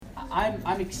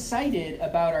I'm excited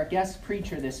about our guest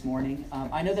preacher this morning.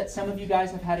 I know that some of you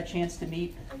guys have had a chance to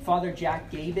meet Father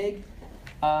Jack Gabig.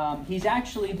 He's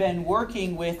actually been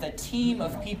working with a team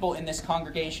of people in this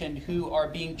congregation who are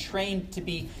being trained to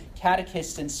be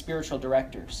catechists and spiritual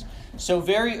directors. So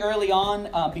very early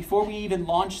on, before we even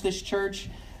launched this church,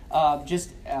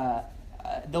 the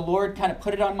Lord kind of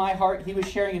put it on my heart. He was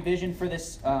sharing a vision for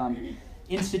this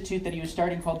institute that he was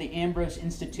starting called the Ambrose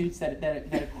Institutes that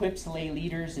equips lay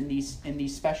leaders in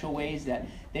these special ways that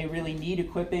they really need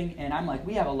equipping. And I'm like,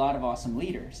 we have a lot of awesome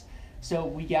leaders. So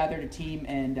we gathered a team,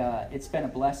 and it's been a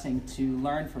blessing to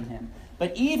learn from him.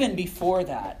 But even before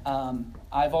that,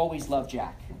 I've always loved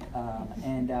Jack.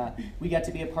 We got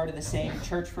to be a part of the same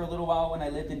church for a little while when I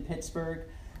lived in Pittsburgh.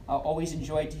 Always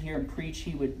enjoyed to hear him preach.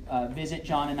 He would visit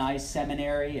John and I's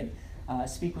seminary and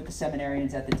speak with the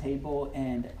seminarians at the table,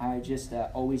 and I just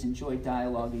always enjoyed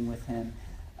dialoguing with him.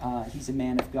 He's a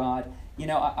man of God. You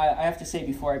know, I have to say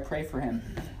before I pray for him,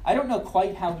 I don't know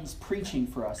quite how he's preaching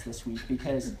for us this week,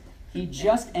 because he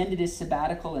just ended his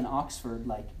sabbatical in Oxford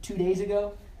like 2 days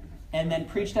ago, and then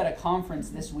preached at a conference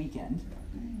this weekend,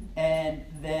 and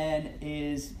then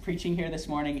is preaching here this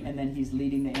morning, and then he's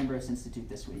leading the Ambrose Institute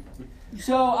this week.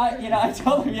 So I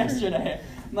told him yesterday,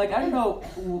 I'm like, I don't know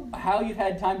how you've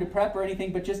had time to prep or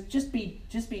anything, but just be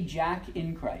Jack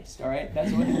in Christ, all right?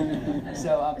 That's what.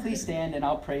 So please stand, and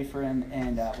I'll pray for him,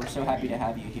 and we're so happy to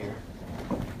have you here.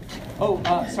 Oh,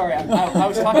 sorry, I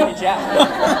was talking to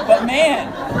Jack, but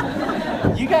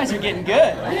man, you guys are getting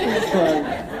good.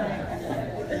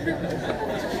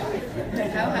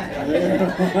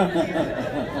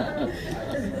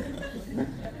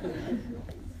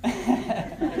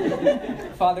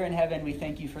 Father in heaven, we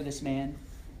thank you for this man.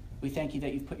 We thank you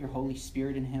that you've put your Holy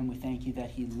Spirit in him. We thank you that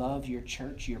he loves your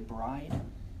church, your bride,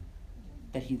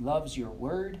 that he loves your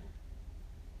word.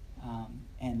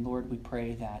 And Lord, we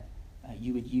pray that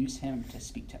you would use him to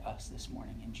speak to us this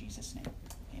morning. In Jesus' name,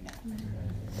 amen.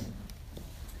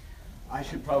 I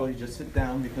should probably just sit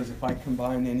down, because if I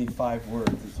combine any 5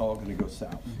 words, it's all going to go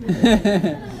south.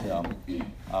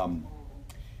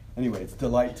 Anyway, it's a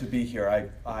delight to be here.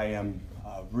 I am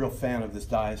a real fan of this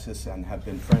diocese and have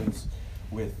been friends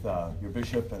with your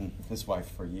bishop and his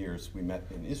wife for years. We met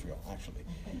in Israel, actually,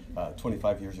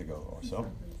 25 years ago or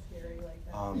so.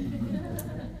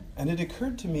 And it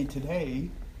occurred to me today,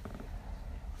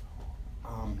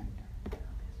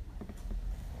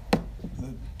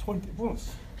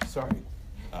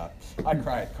 I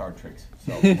cry at card tricks,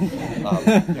 so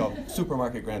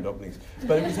supermarket grand openings.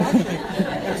 But it was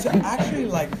actually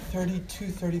like 32,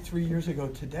 33 years ago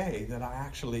today that I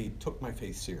actually took my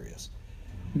faith serious,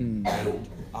 and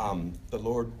the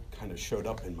Lord kind of showed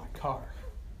up in my car.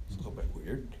 It's a little bit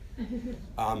weird,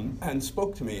 and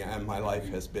spoke to me, and my life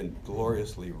has been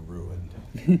gloriously ruined.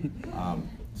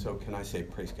 So can I say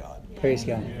praise God? Praise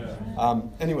God.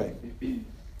 Anyway.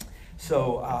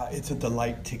 So it's a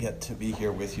delight to get to be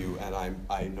here with you, and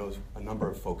I know a number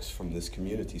of folks from this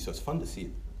community, so it's fun to see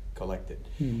it collected.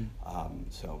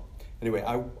 So anyway,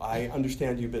 I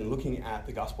understand you've been looking at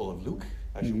the Gospel of Luke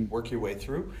as you work your way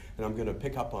through, and I'm going to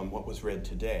pick up on what was read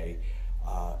today.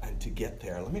 And to get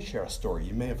there, let me share a story.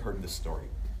 You may have heard this story.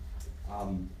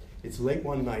 It's late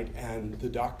one night, and the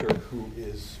doctor who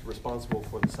is responsible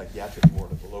for the psychiatric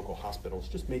ward of the local hospital is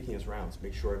just making his rounds,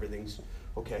 make sure everything's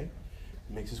okay.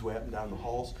 Makes his way up and down the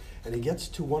halls, and he gets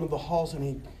to one of the halls,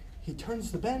 and he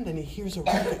turns the bend, and he hears a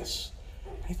ruckus.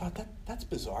 And he thought, that's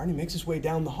bizarre, and he makes his way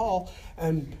down the hall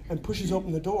and pushes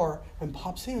open the door and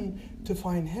pops in to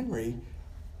find Henry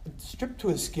stripped to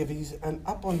his skivvies and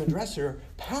up on the dresser,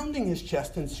 pounding his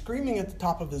chest and screaming at the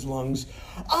top of his lungs,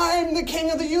 "I'm the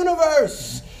king of the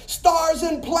universe! Stars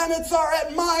and planets are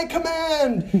at my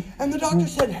command!" And the doctor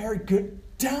said, "Harry,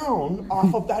 get down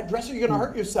off of that dresser, you're going to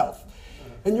hurt yourself.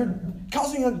 And you're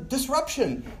causing a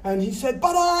disruption." And he said,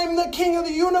 "But I'm the king of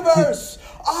the universe.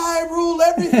 I rule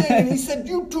everything." And he said,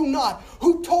 "You do not.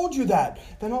 Who told you that?"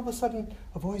 Then all of a sudden,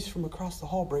 a voice from across the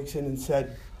hall breaks in and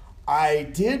said, "I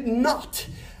did not."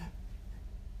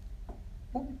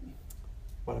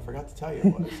 What I forgot to tell you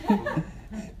was,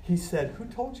 he said, "Who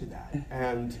told you that?"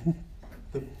 And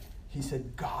he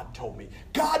said, "God told me.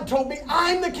 God told me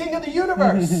I'm the king of the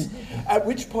universe." At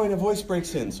which point a voice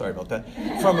breaks in, sorry about that,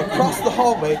 from across the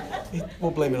hallway.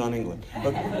 We'll blame it on England.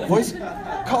 A voice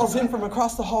calls in from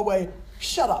across the hallway,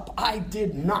 "Shut up, I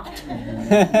did not."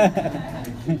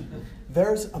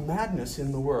 There's a madness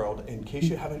in the world, in case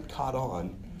you haven't caught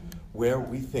on, where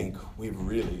we think we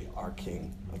really are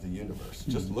king of the universe.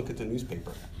 Just look at the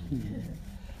newspaper.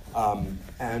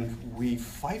 And we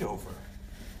fight over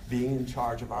being in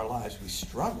charge of our lives. We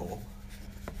struggle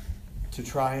to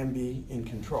try and be in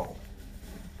control.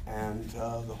 And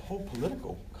and the whole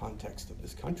political context of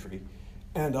this country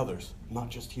and others, not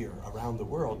just here, around the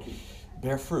world,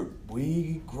 bear fruit.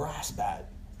 We grasp at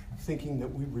thinking that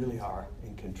we really are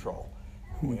in control,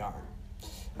 and we aren't.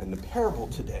 And the parable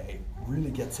today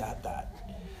really gets at that.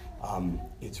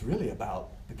 It's really about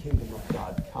the kingdom of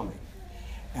God coming.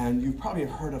 And you probably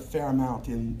have heard a fair amount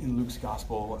in Luke's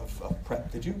gospel of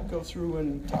prep. Did you go through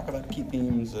and talk about key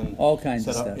themes and all kinds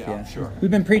of stuff? Yeah, sure.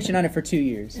 We've been preaching on it for 2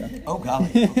 years. So. Oh, golly.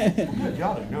 Good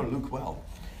job. You know Luke well.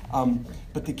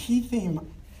 But the key theme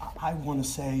I want to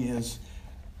say is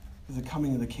the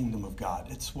coming of the kingdom of God.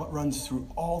 It's what runs through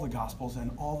all the gospels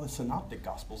and all the synoptic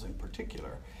gospels in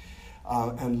particular.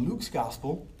 And Luke's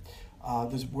gospel,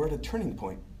 we're at a turning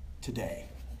point today.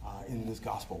 In this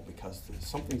gospel, because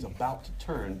something's about to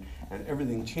turn and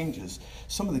everything changes.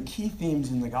 Some of the key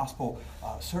themes in the gospel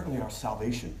certainly are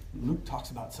salvation. Luke talks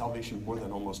about salvation more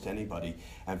than almost anybody,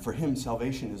 and for him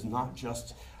salvation is not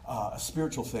just a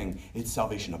spiritual thing. It's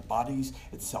salvation of bodies,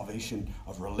 it's salvation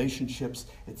of relationships,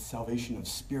 it's salvation of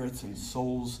spirits and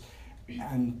souls,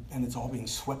 and it's all being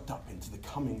swept up into the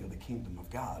coming of the kingdom of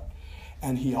God.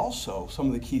 And he also, some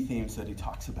of the key themes that he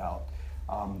talks about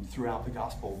throughout the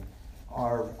gospel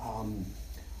are,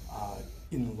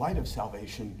 in light of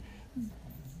salvation,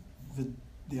 the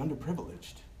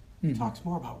underprivileged. He talks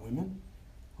more about women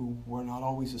who were not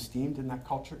always esteemed in that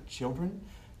culture, children,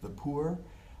 the poor,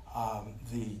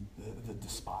 the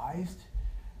despised,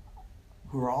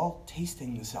 who are all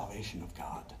tasting the salvation of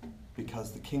God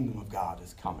because the kingdom of God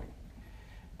is coming.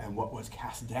 And what was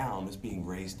cast down is being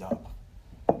raised up,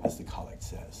 as the collect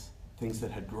says. Things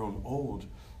that had grown old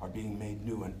are being made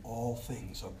new, and all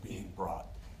things are being brought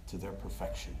to their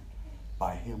perfection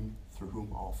by him through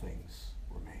whom all things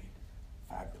were made.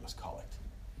 Fabulous collect.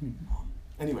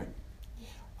 Anyway,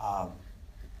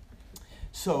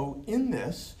 so in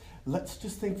this, let's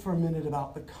just think for a minute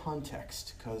about the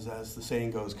context, because as the saying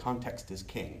goes, context is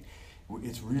king.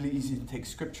 It's really easy to take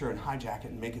scripture and hijack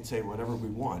it and make it say whatever we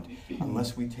want,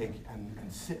 unless we take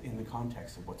and sit in the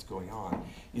context of what's going on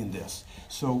in this.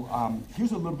 So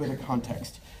here's a little bit of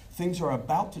context. Things are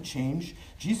about to change.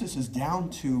 Jesus is down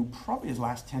to probably his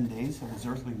last 10 days of his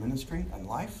earthly ministry and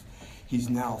life. He's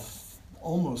now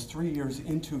almost 3 years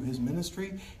into his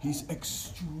ministry. He's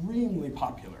extremely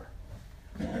popular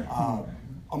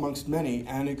amongst many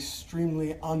and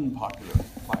extremely unpopular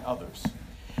by others.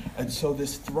 And so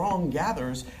this throng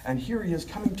gathers, and here he is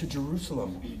coming to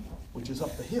Jerusalem, which is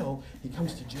up the hill. He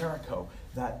comes to Jericho,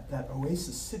 that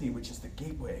oasis city, which is the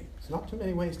gateway. There's not too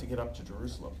many ways to get up to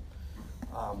Jerusalem.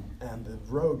 And the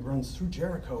road runs through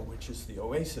Jericho, which is the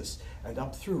oasis, and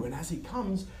up through. And as he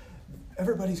comes,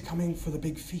 everybody's coming for the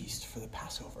big feast, for the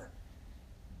Passover.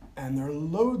 And there are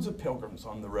loads of pilgrims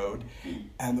on the road,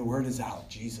 and the word is out.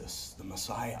 Jesus, the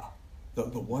Messiah, the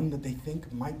one that they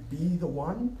think might be the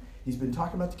one. He's been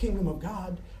talking about the kingdom of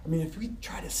God. I mean, if we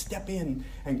try to step in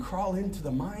and crawl into the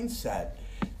mindset,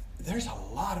 there's a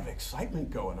lot of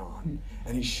excitement going on.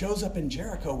 And he shows up in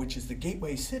Jericho, which is the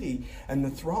gateway city, and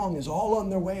the throng is all on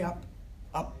their way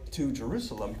up to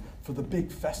Jerusalem for the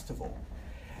big festival.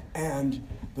 And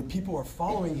the people are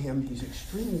following him. He's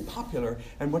extremely popular.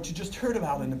 And what you just heard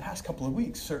about in the past couple of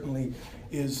weeks certainly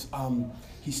is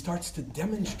he starts to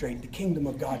demonstrate the kingdom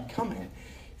of God coming.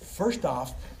 First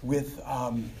off, with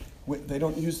they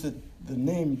don't use the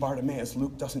name Bartimaeus.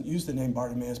 Luke doesn't use the name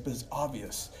Bartimaeus, but it's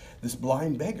obvious. This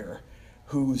blind beggar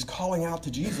who is calling out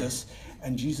to Jesus,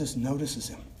 and Jesus notices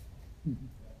him.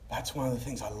 That's one of the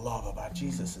things I love about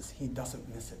Jesus, is he doesn't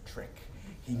miss a trick.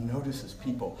 He notices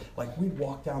people. Like, we'd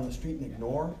walk down the street and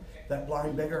ignore that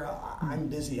blind beggar. I'm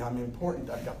busy, I'm important,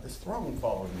 I've got this throng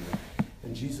following me.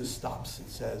 And Jesus stops and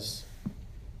says,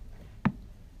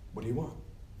 "What do you want?"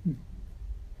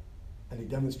 And he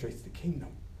demonstrates the kingdom.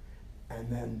 And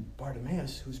then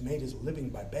Bartimaeus, who's made his living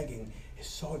by begging, is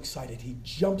so excited he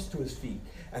jumps to his feet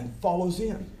and follows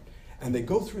in. And they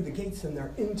go through the gates and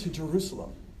they're into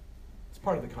Jerusalem. It's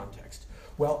part of the context.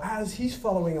 Well, as he's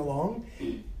following along,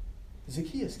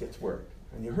 Zacchaeus gets word.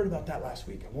 And you heard about that last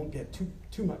week. I won't get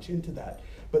too much into that.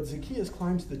 But Zacchaeus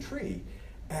climbs the tree,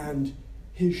 and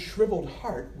his shriveled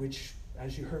heart, which,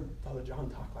 as you heard Father John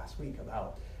talk last week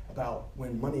about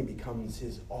when money becomes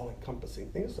his all-encompassing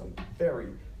thing, is a very,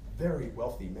 very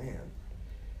wealthy man.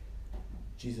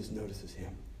 Jesus notices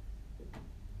him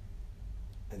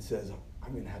and says,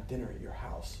 "I'm going to have dinner at your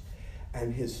house."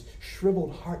 And his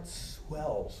shriveled heart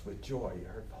swells with joy. You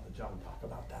heard Father John talk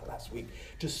about that last week.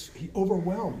 It's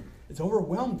overwhelmed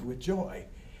with joy.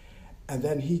 And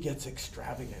then he gets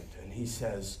extravagant, and he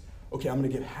says, "Okay, I'm going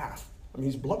to give half." I mean,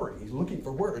 he's blubbering. He's looking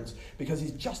for words because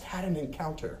he's just had an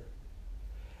encounter.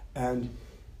 And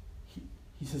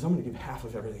he says, I'm going to give half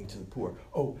of everything to the poor.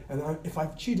 Oh, and if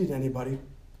I've cheated anybody,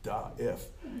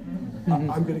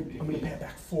 I'm going to pay it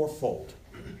back fourfold.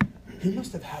 He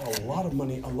must have had a lot of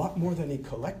money, a lot more than he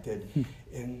collected,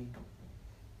 and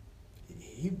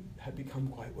he had become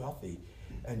quite wealthy.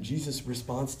 And Jesus'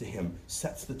 response to him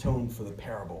sets the tone for the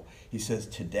parable. He says,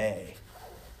 today,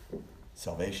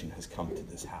 salvation has come to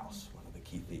this house, one of the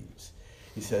key themes.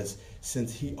 He says,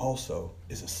 since he also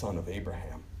is a son of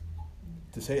Abraham.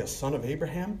 To say a son of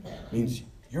Abraham means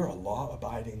you're a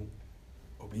law-abiding,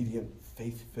 obedient,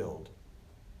 faith-filled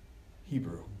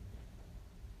Hebrew.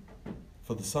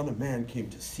 For the Son of Man came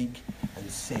to seek and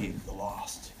save the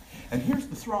lost. And here's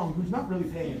the throng who's not really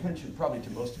paying attention probably to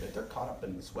most of it. They're caught up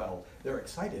in the swell. They're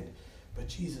excited. But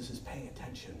Jesus is paying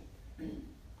attention to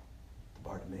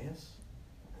Bartimaeus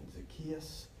and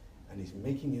Zacchaeus, and he's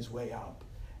making his way up.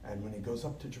 And when he goes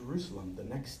up to Jerusalem, the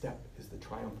next step is the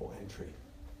triumphal entry.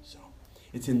 So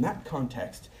it's in that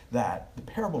context that the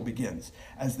parable begins.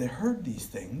 As they heard these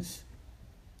things,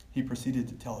 he proceeded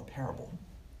to tell a parable.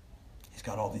 He's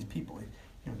got all these people.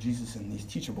 Jesus in these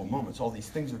teachable moments, all these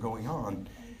things are going on.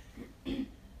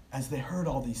 As they heard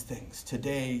all these things,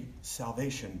 today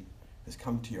salvation has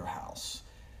come to your house,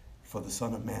 for the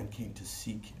Son of Man came to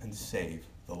seek and save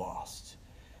the lost.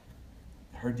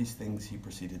 Heard these things, he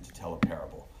proceeded to tell a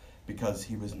parable, because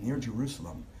he was near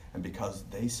Jerusalem and because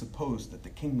they supposed that the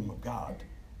kingdom of God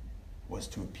was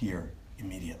to appear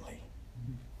immediately.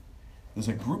 There's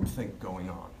a groupthink going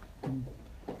on.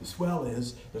 The swell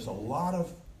is there's a lot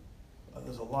of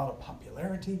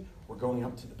popularity. We're going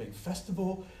up to the big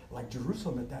festival. Like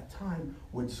Jerusalem at that time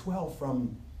would swell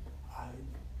from,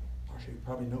 Marsha, you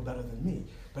probably know better than me,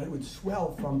 but it would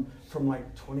swell from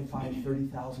like 25,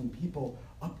 30,000 people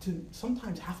up to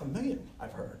sometimes 500,000,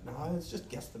 I've heard. Now, it's just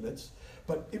guesstimates.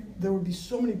 But there would be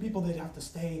so many people they'd have to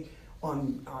stay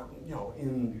in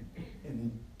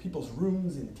people's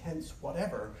rooms, in tents,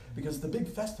 whatever, because the big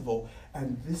festival,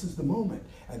 and this is the moment.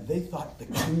 And they thought the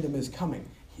kingdom is coming.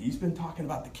 He's been talking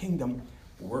about the kingdom.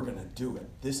 We're going to do it.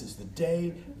 This is the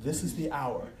day. This is the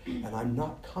hour. And I'm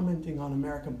not commenting on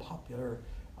American popular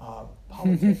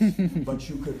politics, but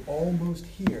you could almost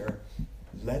hear,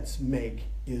 let's make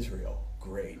Israel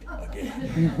great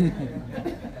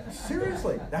again.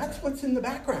 Seriously, that's what's in the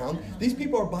background. These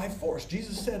people are by force.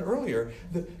 Jesus said earlier,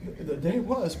 the day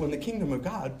was when the kingdom of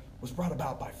God was brought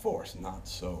about by force. Not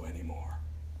so anymore.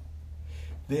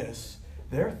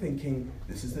 They're thinking,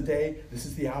 this is the day, this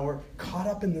is the hour, caught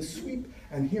up in the sweep,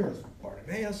 and here is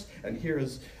Bartimaeus, and here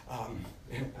is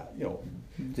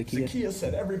Zacchaeus,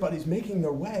 and everybody's making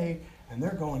their way, and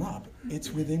they're going up.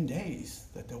 It's within days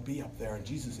that they'll be up there, and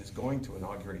Jesus is going to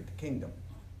inaugurate the kingdom.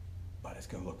 But it's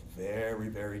going to look very,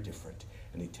 very different.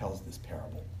 And he tells this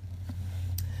parable.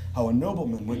 How a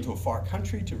nobleman went to a far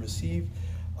country to receive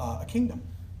a kingdom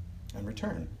and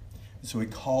return. So he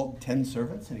called 10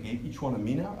 servants, and he gave each one a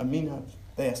mina. A mina,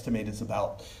 they estimate, is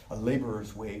about a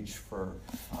laborer's wage for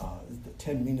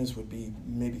 10 minas would be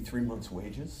maybe 3 months'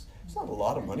 wages. It's not a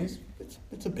lot of money.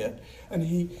 It's a bit. And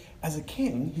he, as a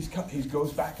king, he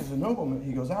goes back as a nobleman.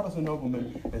 He goes out as a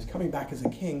nobleman and is coming back as a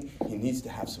king. He needs to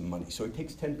have some money. So he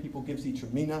takes 10 people, gives each a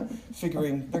mina,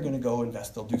 figuring they're going to go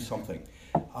invest. They'll do something.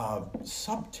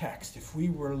 Subtext, if we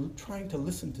were trying to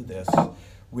listen to this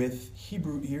with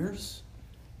Hebrew ears,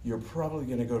 you're probably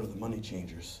going to go to the money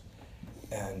changers.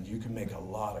 And you can make a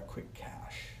lot of quick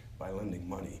cash by lending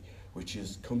money, which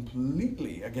is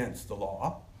completely against the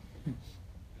law.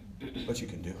 But you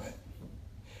can do it.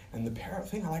 And the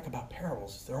thing I like about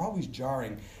parables is they're always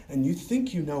jarring, and you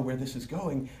think you know where this is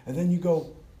going, and then you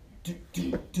go,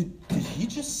 did he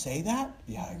just say that?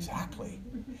 Yeah, exactly.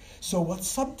 So what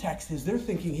subtext is, they're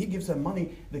thinking he gives them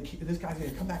money, this guy's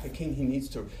going to come back a king, he needs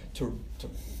to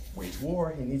wage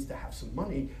war, he needs to have some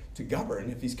money to govern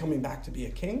if he's coming back to be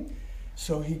a king.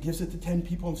 So he gives it to 10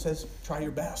 people and says, try your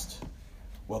best.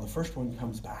 Well, the first one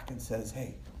comes back and says,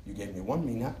 hey, you gave me 1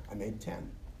 mina, I made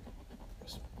 10.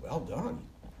 Well done.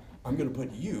 I'm going to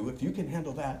put you, if you can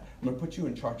handle that, I'm going to put you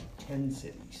in charge of 10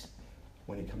 cities.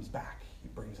 When he comes back, he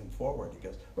brings them forward. He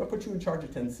goes, I'm going to put you in charge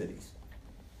of 10 cities.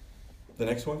 The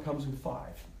next one comes with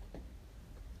 5.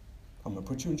 I'm going to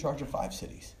put you in charge of 5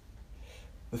 cities.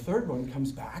 The third one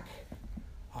comes back,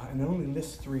 and it only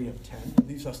lists 3 of 10. It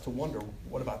leaves us to wonder,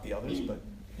 what about the others? But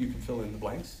you can fill in the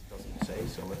blanks. It doesn't say,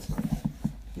 so let's not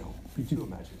be too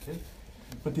imaginative.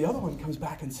 But the other one comes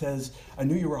back and says, I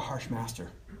knew you were a harsh master.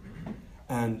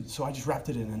 And so I just wrapped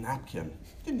it in a napkin.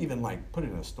 Didn't even put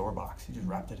it in a store box. He just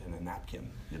wrapped it in a napkin,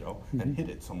 and hid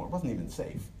it somewhere. It wasn't even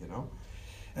safe,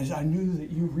 And I knew that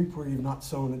you reap where you've not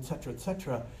sown, etc.,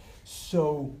 etc.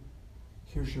 So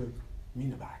here's your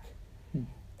mina back.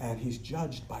 and he's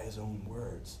judged by his own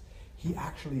words. He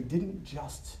actually didn't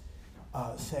just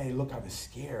say, look, I was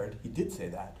scared. He did say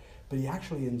that, but he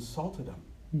actually insulted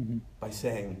him by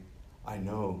saying, I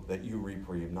know that you reap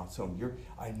where you've not sown.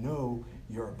 I know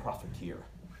you're a profiteer,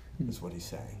 is what he's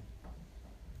saying.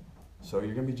 So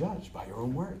you're going to be judged by your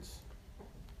own words.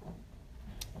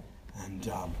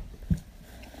 And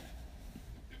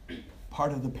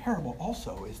part of the parable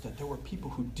also is that there were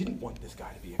people who didn't want this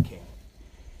guy to be a king.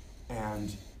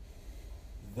 And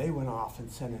they went off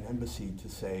and sent an embassy to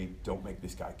say, don't make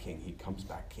this guy king. He comes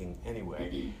back king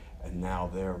anyway. And now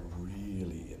they're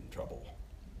really in trouble.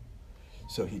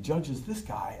 So he judges this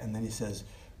guy, and then he says,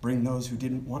 bring those who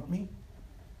didn't want me,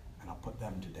 and I'll put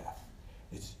them to death.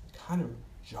 It's kind of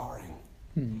jarring,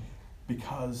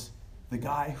 because the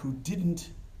guy who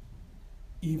didn't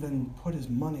even put his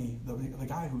money, the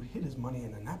guy who hid his money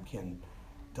in a napkin,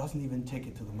 doesn't even take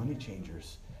it to the money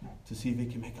changers to see if he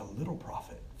can make a little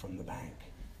profit from the bank.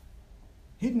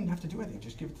 He didn't have to do anything,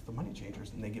 just give it to the money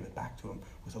changers, and they give it back to him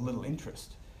with a little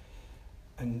interest.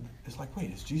 And it's like,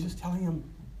 wait, is Jesus telling him?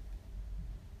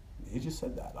 He just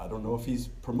said that. I don't know if he's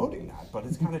promoting that, but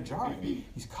it's kind of jarring.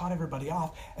 He's caught everybody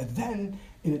off. And then,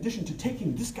 in addition to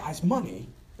taking this guy's money,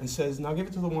 and says, now give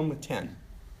it to the one with 10.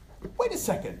 Wait a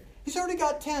second. He's already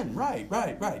got 10. Right.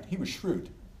 He was shrewd.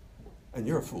 And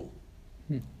you're a fool.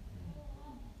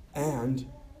 And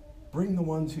bring the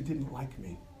ones who didn't like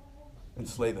me and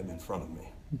slay them in front of me.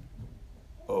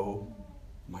 Oh,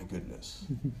 my goodness.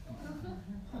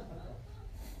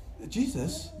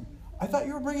 Jesus, I thought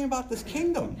you were bringing about this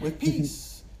kingdom with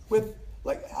peace, with,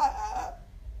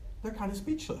 they're kind of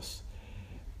speechless.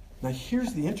 Now,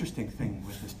 here's the interesting thing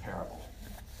with this parable.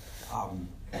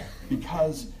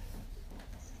 Because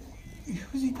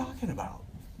who's he talking about?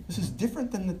 This is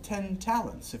different than the 10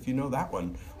 talents, if you know that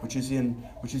one, which is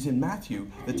in Matthew.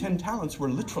 The 10 talents were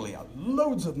literally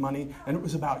loads of money, and it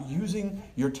was about using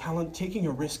your talent, taking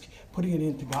a risk, putting it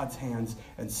into God's hands,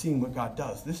 and seeing what God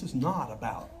does. This is not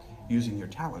about using your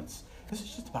talents. This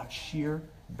is just about sheer,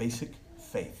 basic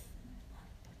faith.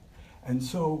 And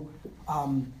so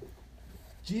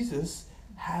Jesus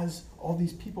has all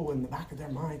these people in the back of their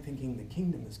mind thinking the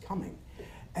kingdom is coming.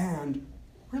 And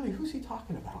really, who's he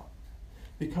talking about?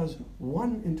 Because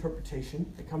one interpretation,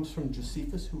 it comes from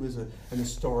Josephus, who is an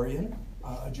historian,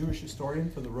 a Jewish historian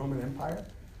for the Roman Empire,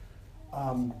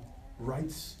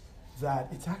 writes that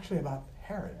it's actually about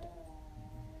Herod.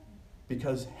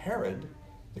 Because Herod,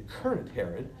 the current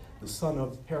Herod, the son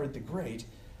of Herod the Great,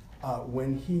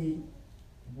 when he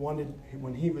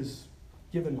was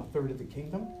given a third of the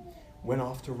kingdom, went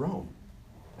off to Rome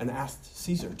and asked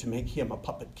Caesar to make him a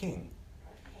puppet king.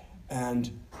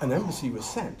 And an embassy was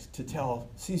sent to tell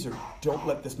Caesar, don't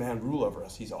let this man rule over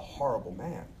us. He's a horrible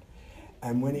man.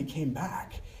 And when he came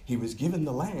back, he was given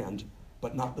the land,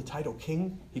 but not the title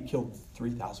king. He killed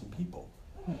 3,000 people.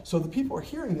 So the people are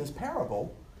hearing this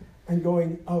parable and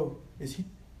going, oh, is he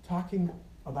talking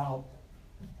about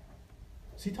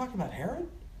Herod?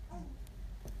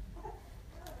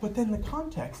 But then the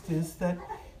context is that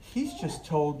he's just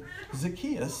told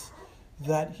Zacchaeus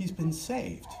that he's been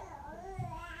saved.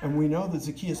 And we know that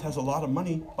Zacchaeus has a lot of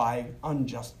money by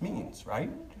unjust means, right?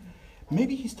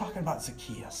 Maybe he's talking about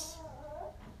Zacchaeus.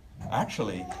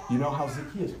 Actually, you know how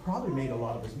Zacchaeus probably made a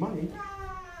lot of his money.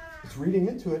 It's reading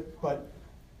into it, but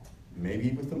maybe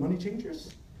with the money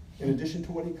changers, in addition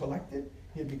to what he collected,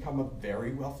 he had become a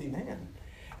very wealthy man.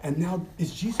 And now,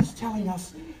 is Jesus telling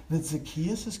us that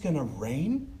Zacchaeus is going to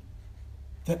reign?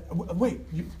 Wait,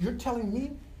 you're telling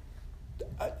me?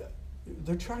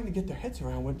 They're trying to get their heads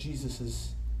around what Jesus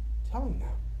is telling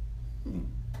them.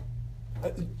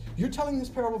 You're telling this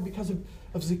parable because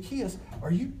of Zacchaeus.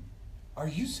 Are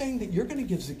you saying that you're going to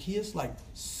give Zacchaeus like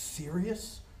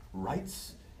serious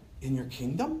rights in your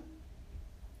kingdom?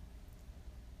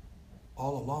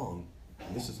 All along,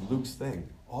 and this is Luke's thing,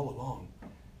 all along,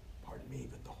 pardon me,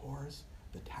 but the whores,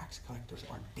 the tax collectors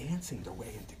are dancing their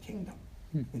way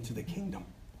into the kingdom,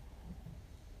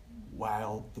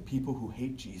 while the people who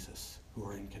hate Jesus, who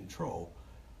are in control,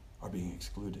 are being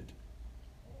excluded.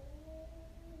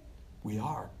 We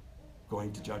are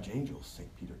going to judge angels,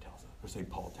 St.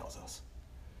 Paul tells us.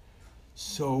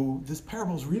 So this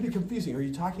parable is really confusing. Are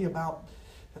you talking about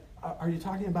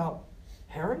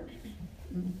Herod?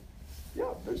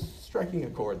 Yeah, there's striking a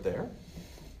chord there.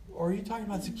 Or are you talking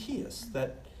about Zacchaeus,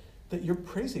 that you're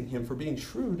praising him for being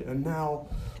shrewd, and now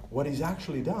what he's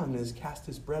actually done is cast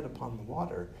his bread upon the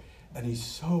water, and he's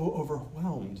so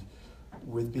overwhelmed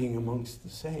with being amongst the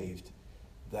saved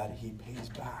that he pays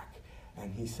back,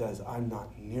 and he says, I'm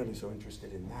not nearly so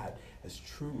interested in that as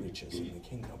true riches in the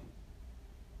kingdom.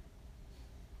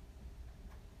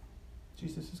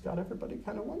 Jesus has got everybody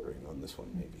kind of wondering on this one,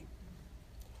 maybe.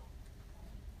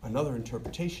 Another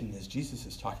interpretation is Jesus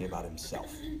is talking about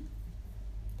himself.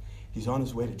 He's on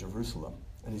his way to Jerusalem,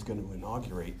 and he's going to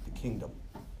inaugurate the kingdom.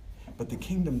 But the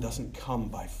kingdom doesn't come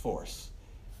by force.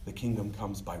 The kingdom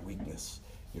comes by weakness.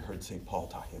 You heard St. Paul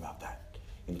talking about that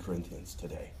in Corinthians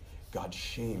today. God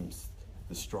shames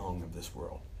the strong of this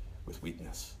world with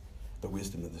weakness, the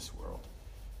wisdom of this world,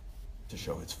 to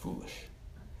show it's foolish.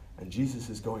 And Jesus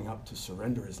is going up to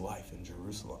surrender his life in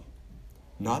Jerusalem,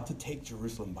 not to take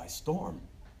Jerusalem by storm.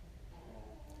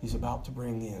 He's about to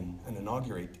bring in and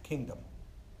inaugurate the kingdom.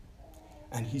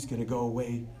 And he's going to go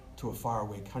away to a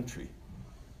faraway country,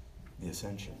 the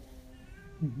Ascension.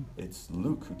 Mm-hmm. It's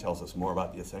Luke who tells us more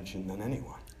about the Ascension than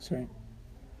anyone. That's right.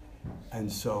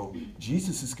 And so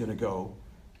Jesus is going to go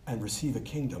and receive a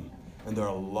kingdom. And there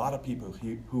are a lot of people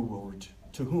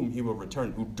to whom he will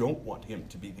return who don't want him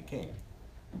to be the king.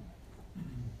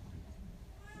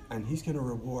 And he's going to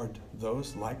reward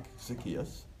those like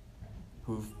Zacchaeus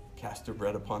who've cast their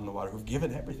bread upon the water, who've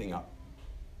given everything up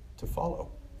to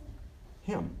follow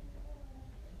him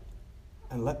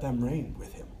and let them reign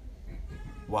with him,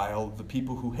 while the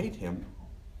people who hate him,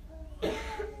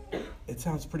 it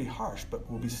sounds pretty harsh,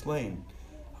 but will be slain.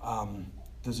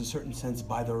 There's a certain sense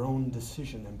by their own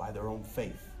decision and by their own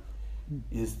faith.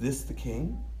 Is this the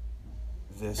king?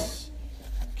 This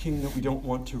king that we don't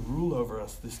want to rule over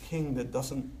us, this king that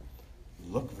doesn't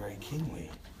look very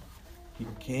kingly. He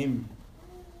came,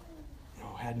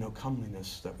 had no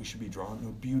comeliness that we should be drawn, no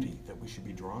beauty that we should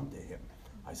be drawn to him.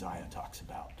 Isaiah talks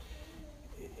about.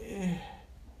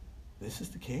 This is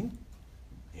the king?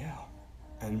 Yeah.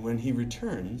 And when he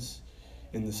returns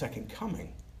in the second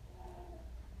coming,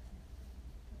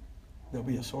 there'll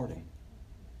be a sorting,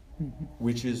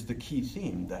 which is the key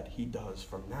theme that he does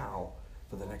from now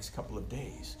for the next couple of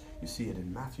days. You see it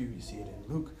in Matthew, you see it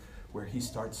in Luke, where he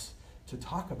starts to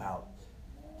talk about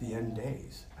the end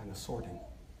days and the sorting.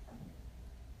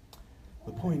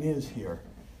 The point is here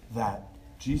that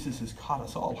Jesus has caught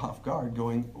us all off guard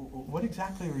going, what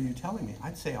exactly are you telling me?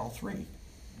 I'd say all three.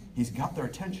 He's got their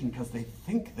attention because they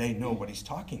think they know what he's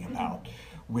talking about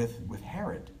with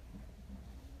Herod.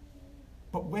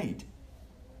 But wait,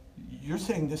 you're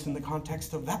saying this in the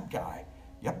context of that guy.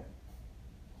 Yep.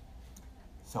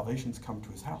 Salvation's come to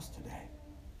his house today.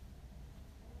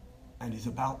 And he's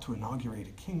about to inaugurate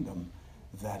a kingdom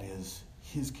that is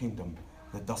his kingdom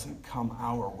that doesn't come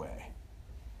our way.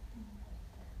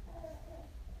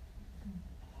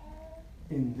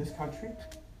 In this country,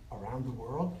 around the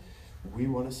world, we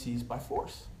want to seize by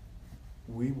force.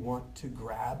 We want to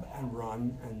grab and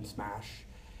run and smash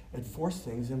and force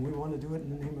things, and we want to do it in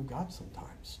the name of God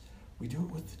sometimes. We do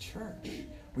it with the church.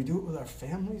 We do it with our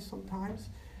families sometimes,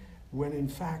 when in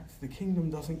fact the kingdom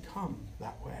doesn't come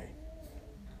that way.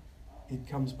 It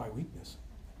comes by weakness,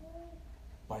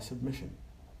 by submission.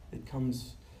 It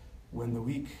comes when the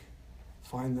weak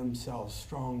find themselves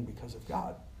strong because of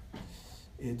God.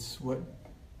 It's what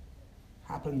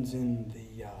happens in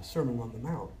the Sermon on the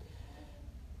Mount,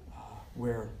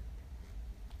 where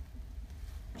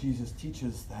Jesus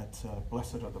teaches that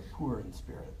blessed are the poor in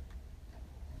spirit.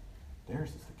 Theirs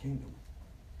is the kingdom.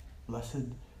 Blessed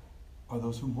are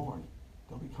those who mourn.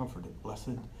 They'll be comforted.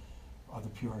 Blessed are the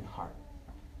pure in heart.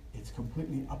 It's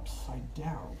completely upside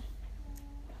down.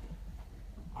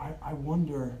 I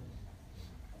wonder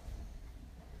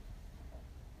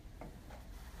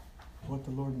what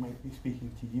the Lord might be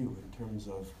speaking to you in terms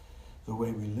of the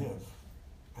way we live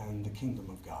and the kingdom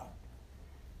of God.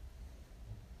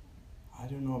 I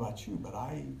don't know about you, but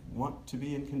I want to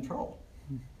be in control.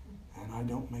 And I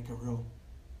don't make a real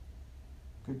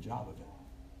good job of it.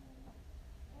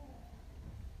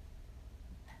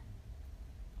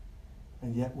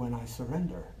 And yet when I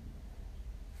surrender,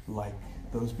 like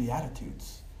those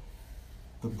Beatitudes,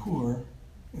 the poor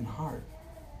in heart,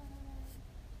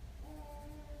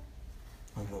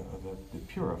 or the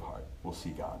pure of heart will see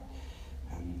God.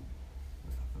 And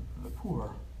the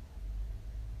poor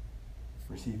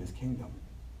receive his kingdom.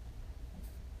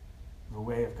 The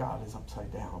way of God is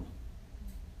upside down.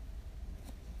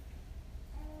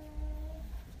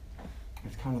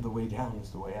 It's kind of the way down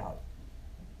is the way out.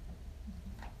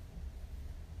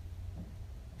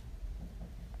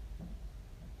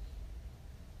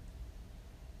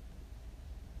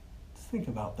 Think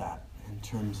about that in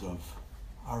terms of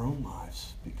our own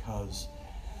lives, because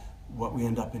what we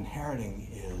end up inheriting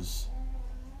is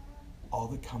all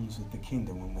that comes with the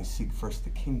kingdom. When we seek first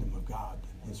the kingdom of God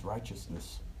and his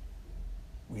righteousness,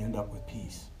 we end up with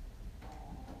peace.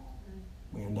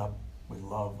 We end up with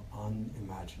love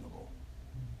unimaginable.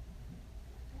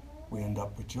 We end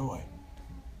up with joy.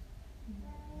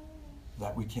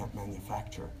 that we can't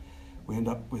manufacture. We end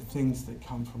up with things that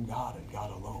come from God and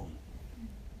God alone,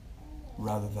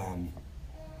 rather than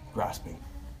grasping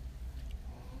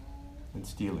and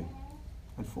stealing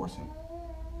and forcing.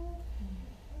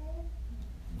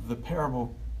 The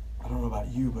parable, I don't know about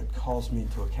you, but calls me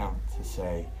to account to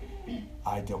say,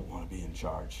 I don't want to be in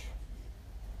charge.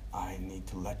 I need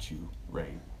to let you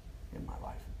reign in my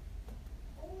life.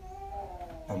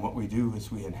 And what we do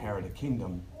is we inherit a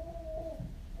kingdom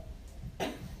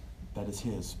that is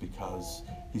his, because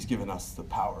he's given us the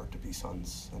power to be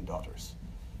sons and daughters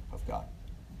of God.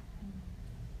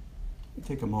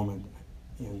 Take a moment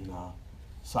in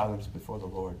silence before the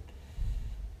Lord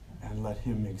and let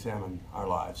him examine our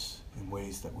lives in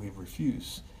ways that we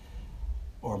refuse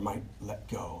or might let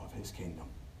go of his kingdom.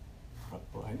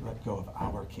 Let go of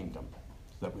our kingdom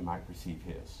so that we might receive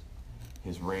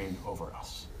his reign over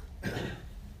us. You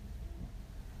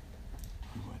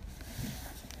would.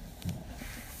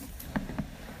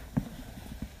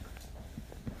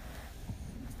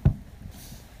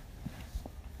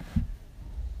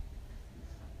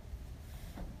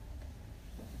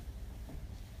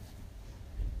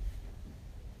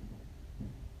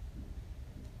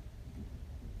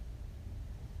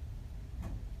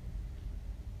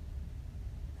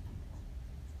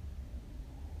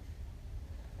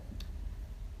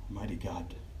 Mighty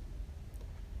God,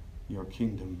 your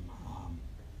kingdom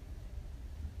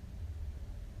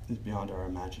is beyond our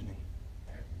imagining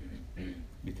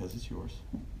because it's yours.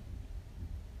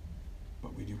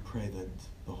 But we do pray that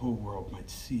the whole world might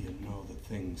see and know that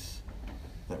things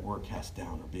that were cast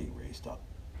down are being raised up.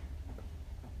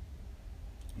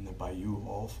 And that by you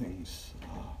all things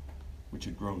which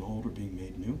had grown old are being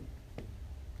made new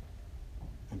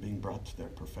and being brought to their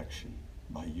perfection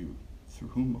by you, through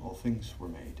whom all things were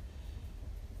made.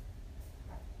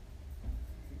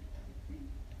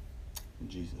 In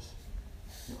Jesus,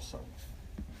 your Son.